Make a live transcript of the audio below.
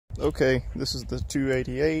Okay, this is the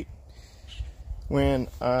 288. When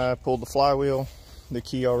I pulled the flywheel, the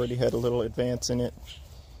key already had a little advance in it,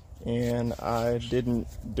 and I didn't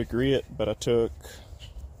degree it, but I took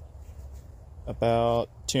about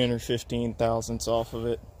 10 or 15 thousandths off of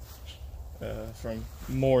it from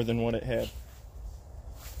more than what it had.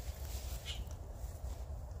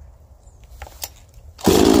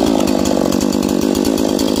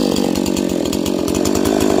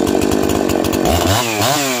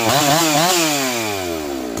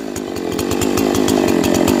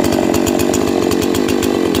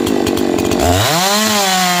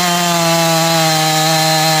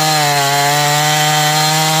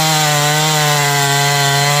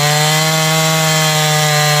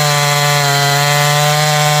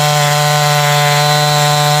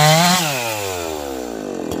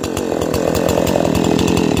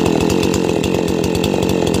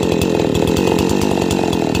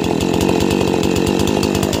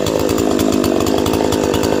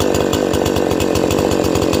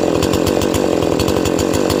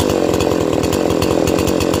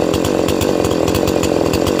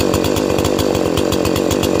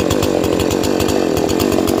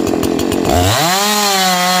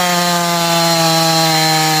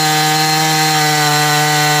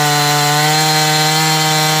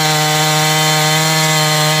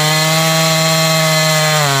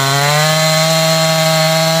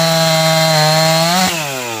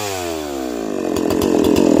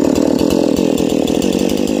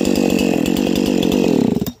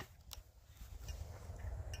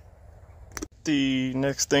 The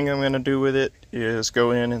next thing I'm going to do with it is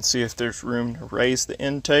go in and see if there's room to raise the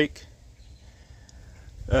intake,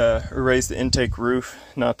 or raise the intake roof,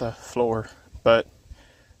 not the floor. But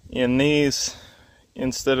in these,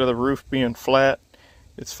 instead of the roof being flat,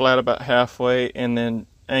 it's flat about halfway and then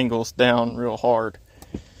angles down real hard.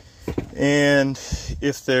 And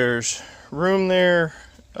if there's room there,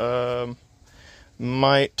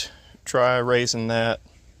 might try raising that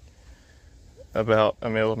about a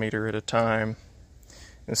millimeter at a time.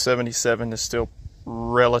 And 77 is still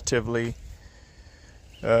relatively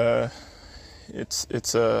it's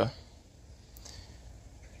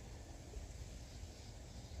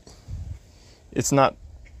not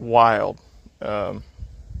wild.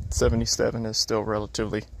 77 is still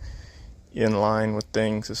relatively in line with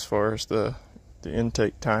things as far as the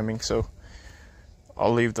intake timing, so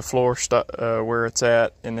I'll leave the floor where it's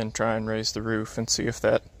at and then try and raise the roof and see if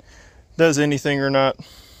that does anything or not.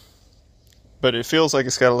 But it feels like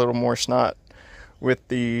it's got a little more snot with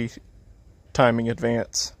the timing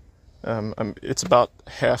advance. It's about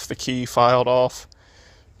half the key filed off.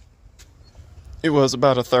 It was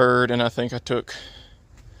about a third, and I think I took,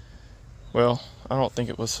 well, I don't think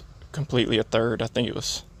it was completely a third. I think it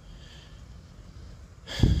was,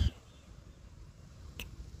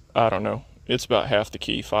 I don't know. It's about half the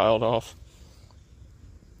key filed off.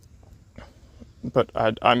 But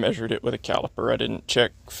I measured it with a caliper. I didn't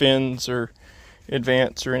check fins or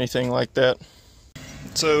advance or anything like that.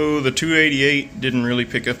 So the 288 didn't really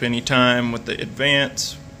pick up any time with the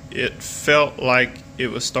advance. It felt like it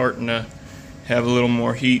was starting to have a little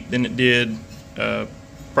more heat than it did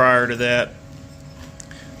prior to that.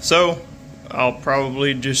 So I'll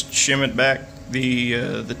probably just shim it back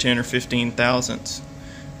the 10 or 15 thousandths.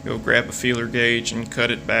 Go grab a feeler gauge and cut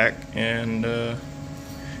it back and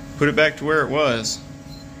put it back to where it was.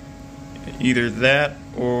 Either that,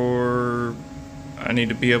 or I need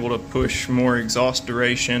to be able to push more exhaust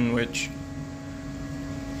duration, which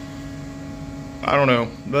I don't know.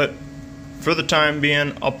 But for the time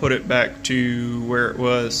being, I'll put it back to where it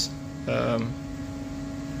was,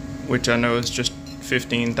 which I know is just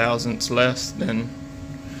 15 thousandths less than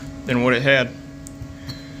what it had.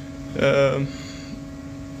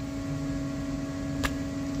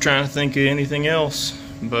 Trying to think of anything else,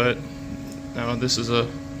 but no, this is a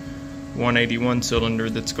 181 cylinder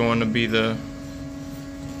that's going to be the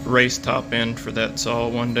race top end for that saw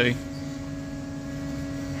one day.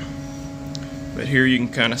 But here you can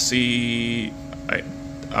kind of see, I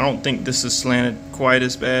don't think this is slanted quite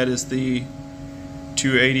as bad as the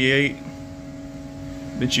 288,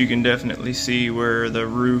 but you can definitely see where the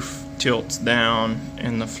roof tilts down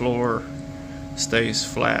and the floor stays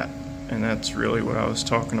flat. And that's really what I was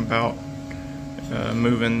talking about,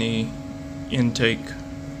 moving the intake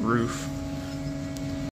roof.